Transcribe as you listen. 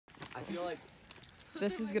I feel like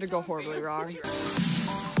this is gonna go horribly wrong.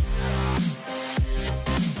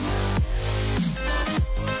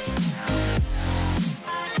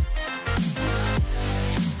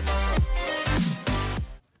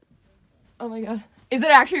 Oh my god. Is it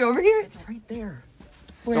actually over here? it's right there.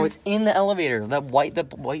 Where? No, it's in the elevator. That white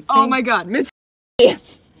thing. Oh my god, Miss.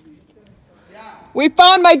 We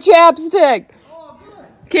found my chapstick. Oh, good.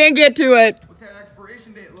 Can't get to it. What's that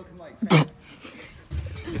expiration date looking like?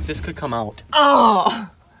 If this could come out. Oh.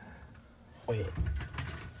 Wait.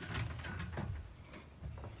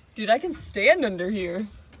 Dude, I can stand under here.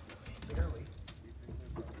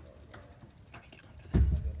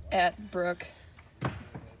 At Brooke.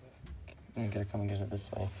 I gotta come and get it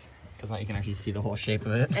this way. Because now you can actually see the whole shape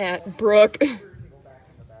of it. At Brooke.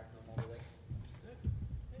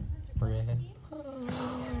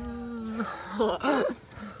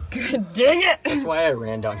 God dang it! That's why I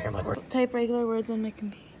ran down here. I'm like, where? Type regular words on my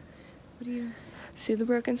computer. What do you see the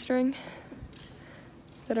broken string?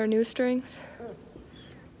 That are new strings?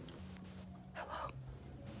 Hello.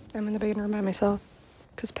 I'm in the band room by myself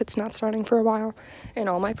because Pitt's not starting for a while and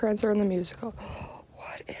all my friends are in the musical.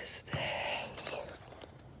 What is this?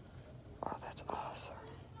 Oh, that's awesome.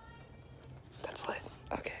 That's lit.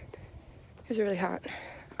 Okay. It's really hot.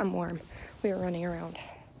 I'm warm. We are running around.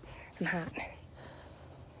 I'm hot.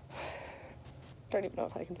 Don't even know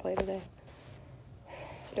if I can play today.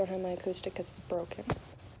 Don't have my acoustic because it's broken.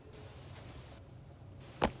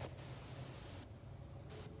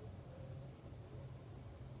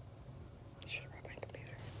 Should have brought my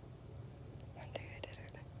computer. One day I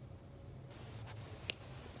didn't.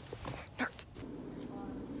 Nerds.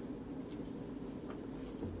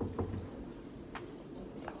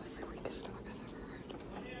 That was the weakest note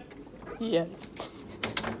I've ever heard. Yes.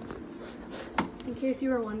 In case you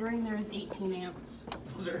were wondering, there is 18 ants.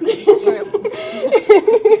 Those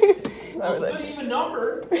That couldn't even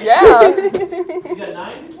number. Yeah. You got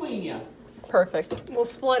 9 between you. Perfect. We'll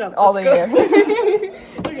split them. All the year.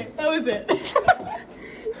 Okay, that was it.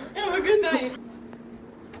 Have a good night.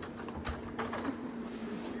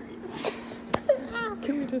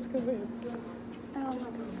 Can we just go in?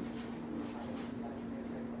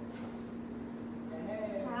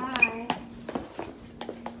 Hi.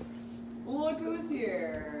 Look who's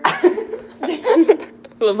here.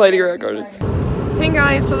 Love Heidi recording. Hey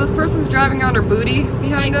guys, so this person's driving on her booty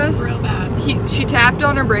behind us. Real bad. She tapped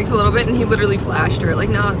on her brakes a little bit and he literally flashed her. Like,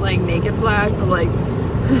 not like naked flash, but like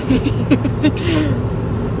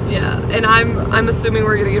yeah, and I'm assuming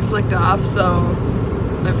we're gonna get flicked off, so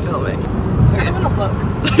I'm filming. I don't want to look.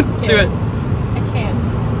 Let's do it. I can't.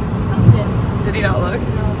 Oh, you didn't. Did he not look?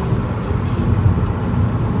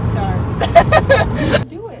 Darn.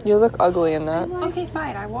 Do it. You look ugly in that. Okay,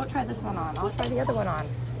 fine. I won't try this one on. I'll try the other one on.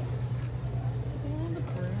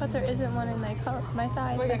 But there isn't one in my color, my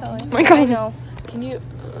size. My the God. color. My God. I know. Can you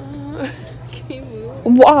move?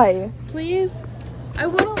 Why? Please? I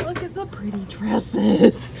want to look at the pretty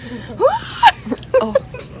dresses. Oh.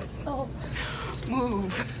 Oh.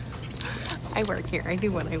 Move. I work here. I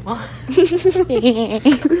do what I want. I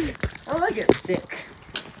don't get sick.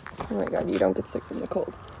 Oh my god, you don't get sick from the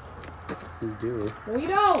cold. You do. No, you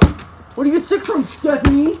don't. What do you get sick from,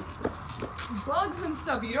 Stephanie? Bugs and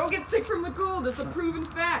stuff. You don't get sick from the cold. It's a proven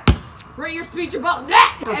fact. Write your speech about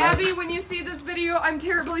that. Abby, when you see this video, I'm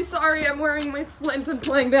terribly sorry. I'm wearing my splint and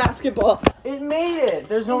playing basketball. It made it.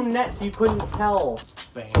 There's no net, so you couldn't tell.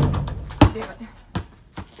 Bang. Damn it.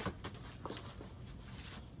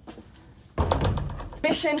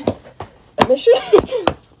 Mission. A mission?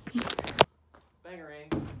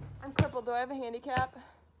 Bangarang. I'm crippled. Do I have a handicap?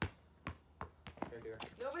 Here.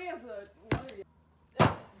 Nobody has a letter yet.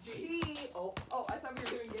 G. Oh. Oh, I thought we were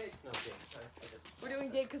doing gig. No, okay. Sorry. We're doing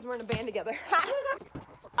gig because we're in a band together.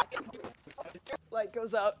 Light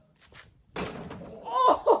goes up.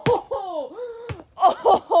 Oh!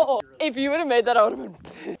 Oh! If you would have made that, I would have been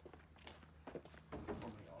pissed.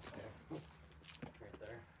 Right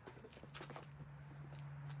there.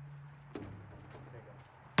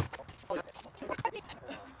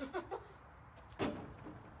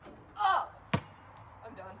 Oh!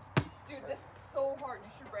 I'm done. Dude, this is so hard.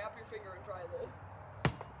 You should wrap your finger and try this.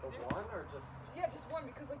 The one or just? Yeah, just one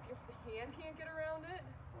because like if the hand can't get around it.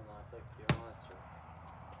 Well, no, I feel like you. Oh, that's true.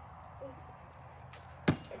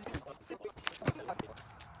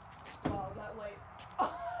 Oh, that light.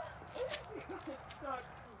 Oh. It's stuck.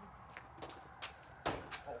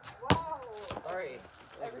 Wow. Sorry.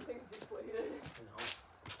 Everything's deflated. No.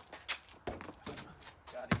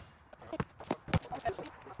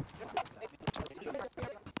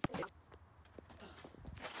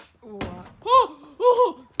 Ooh.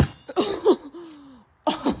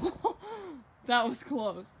 That was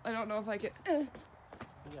close. I don't know if I can. You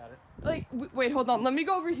got it. Like, wait, hold on. Let me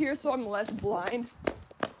go over here so I'm less blind.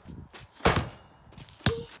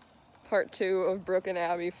 Part 2 of Brooke and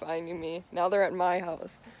Abby finding me. Now they're at my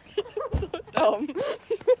house. So dumb.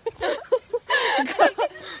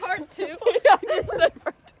 Part 2. Yeah, I just said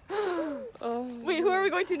part 2. Wait, who are we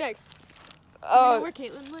going to next? Do you know Oh, where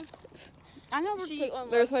Caitlin lives? I know where Caitlin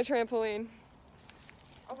lives. there's my trampoline.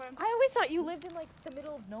 Okay. I always thought you lived in like the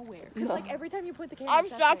middle of nowhere. Cause No. like every time you put the camera. I've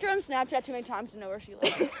stalked her on Snapchat too many times to know where she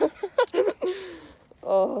lives.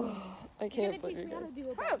 Oh, I can't believe How it. to do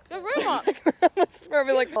a Oh, the room up. It's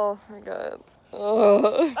probably like, oh my god. Oh.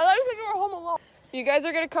 I thought you said you were home alone. You guys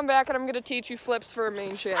are gonna come back and I'm gonna teach you flips for a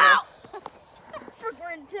main channel. Frick,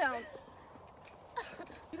 we're in town.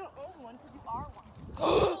 You don't own one because you are one.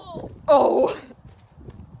 Oh!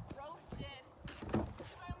 Roasted. I love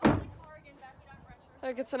the car again, back it up, retro.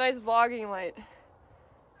 Like, it's a nice vlogging light.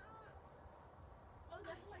 Oh, is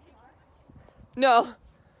that who I think you are? No.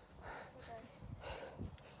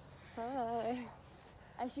 Hi.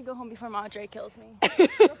 I should go home before Madre kills me.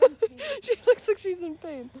 She looks like she's in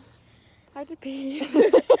pain. I had to pee. Use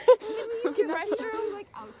your restroom, like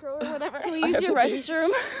outro or whatever. Can we use have your to pee.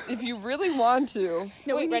 restroom? If you really want to.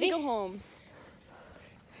 No, Wait, we ready? need to go home.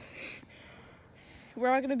 We're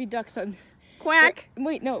all gonna be ducks on. Quack.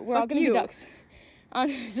 Wait, no, we're all Fuck gonna you. be ducks. On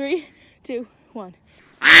 3, 2, 1.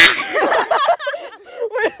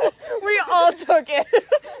 We all took it.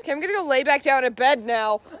 Okay, I'm gonna go lay back down in bed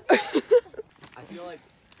now. I feel like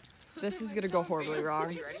This is gonna go horribly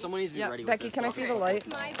wrong. someone needs to be ready Becky, with this. can I see the light?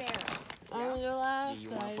 My bear. On your left, You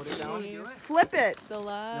want to put it down? Flip it. the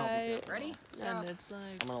light, Ready? and it's like.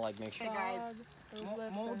 I'm gonna like make sure. Hey guys,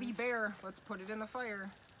 Moldy Bear, let's put it in the fire.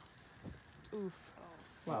 Oof.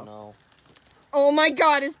 Oh no. Oh my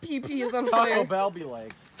god, his pee-pee is on Taco fire. Bell be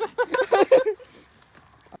like.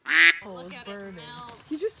 It's burning.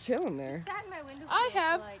 He's just chilling there. Sat in my window. I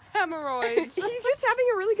have hemorrhoids. He's just having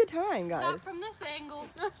a really good time, Not guys. from this angle.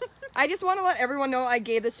 I just want to let everyone know I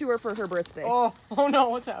gave this to her for her birthday. Oh no,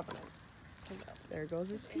 what's happening? There goes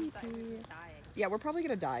his pee-pee. Yeah, we're probably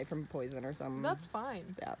gonna die from poison or something. That's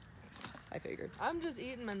fine. Yeah, I figured. I'm just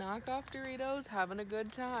eating my knockoff Doritos, having a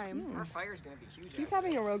good time. Our fire's gonna be huge. He's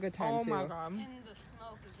having a real good time Oh too. my god. And the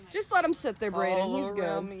smoke is my. Just let him sit there, Brayden. All He's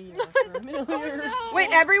around good. me, you're familiar. Wait,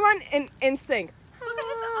 everyone in sync. Look at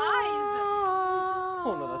his eyes.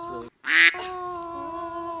 Oh no, that's really.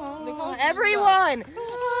 They call it Everyone.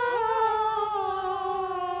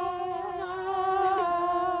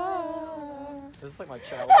 This is like my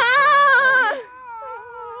childhood.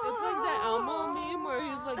 It's like the Elmo meme where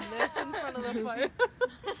he's like this in front of the fire.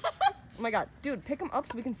 Oh my god, dude, pick him up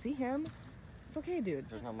so we can see him. It's okay, dude.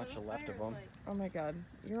 There's not much left of them. Oh my god,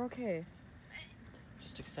 you're okay.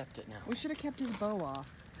 Just accept it now. We should have kept his bow off.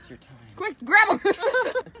 It's your time. Quick, grab him!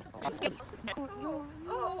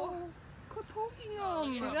 Oh. Quit poking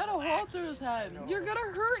him. You got a hole through his head. You're gonna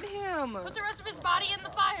hurt him. Put the rest of his body in the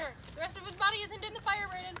fire. The rest of his body isn't in the fire,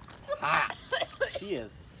 Brayden. Ah, she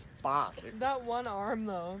is boss. That one arm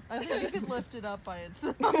though. I think you could lift it up by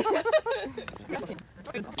itself. It's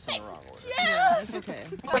in the wrong order. Yeah, it's okay.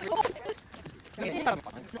 The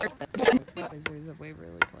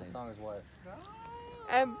song is what?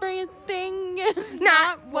 Everything is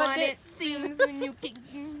Not what it seems when you kick.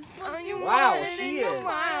 Wow, she is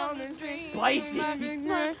spicy.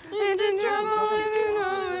 Into trouble if you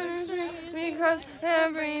know it's true, because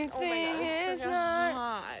everything is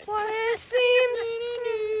not what it seems.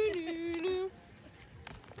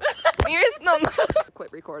 Here's no.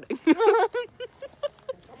 Quit recording. Answer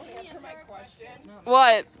my question.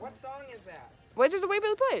 What? What song is that? What's just a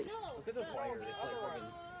Waverly Place? Look at the fire. It's like fucking.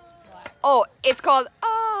 Oh, it's called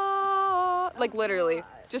like literally.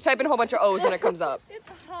 Just type in a whole bunch of O's and it comes up. It's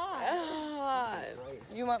hot.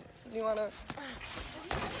 You want? Do you want to?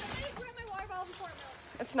 Grab my water bottle before it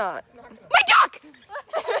melts. It's not. My duck!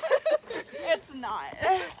 It's not.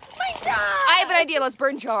 I have an idea. Let's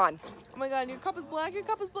burn John. Oh my god, your cup is black, your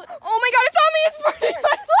cup is black. Oh my god, it's on me! It's burning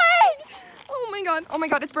my leg! Oh my god. Oh my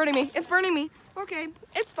god, it's burning me. It's burning me. Okay,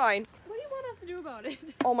 it's fine. What do you want us to do about it?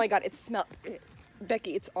 Oh my god, it smells.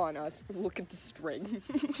 Becky, it's on us. Look at the string.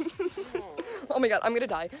 Oh my god, I'm gonna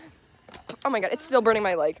die. Oh my god, it's still burning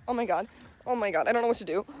my leg. Oh my god. Oh my god, I don't know what to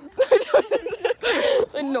do.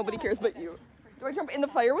 And nobody cares but you. Do I jump in the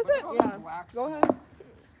fire with it? Yeah. Go ahead.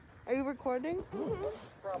 Are you recording? I'm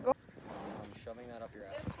shoving that up your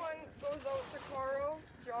ass. This one goes out to Carl,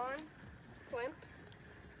 John, Clint.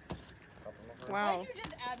 Wow. You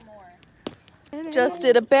just add more. Just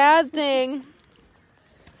did a bad thing.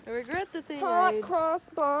 I regret the thing I Hot did. cross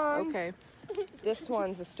bun. Okay. This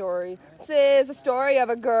one's a story. This is a story of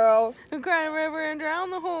a girl. Who cried a river and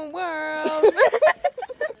drowned the whole world.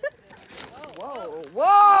 Whoa!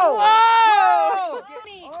 Whoa!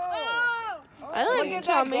 I Look like at that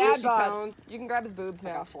tummy. dad bod. You can grab his boobs I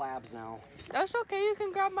now. got flabs now. That's okay, you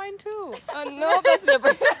can grab mine too. No, that's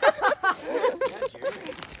different.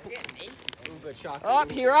 Ooga chaka. Oh,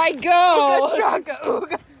 here I go. Chaka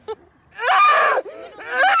ooga.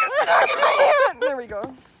 It's stuck in my hand. There we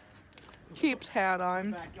go. Keeps hat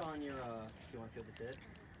on. Back on your, you want to feel the tit?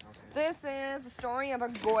 This is a story of a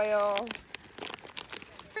goyle.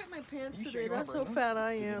 Look at my pants today. That's how fat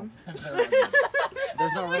I am.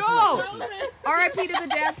 There's no rest Go! R.I.P. to the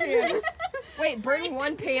dad pants. Wait, bring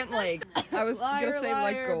one pant leg. I was gonna say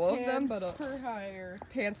let go of them, but Per hire.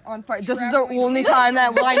 pants on fire. This is the only time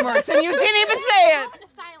that line works, and you didn't even say it. Into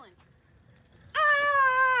silence. Ah!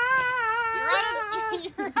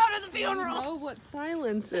 You're out of the funeral. Know what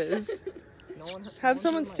silence is. Have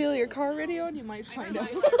someone steal your car radio and you might find out.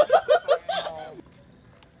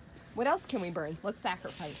 What else can we burn? Let's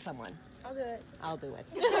sacrifice someone. I'll do it. I'll do it.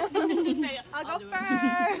 I'll go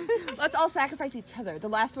first. Let's all sacrifice each other. The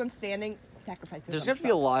last one standing, sacrifice There's yourself. gonna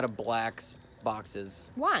be a lot of blacks boxes.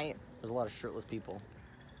 Why? There's a lot of shirtless people.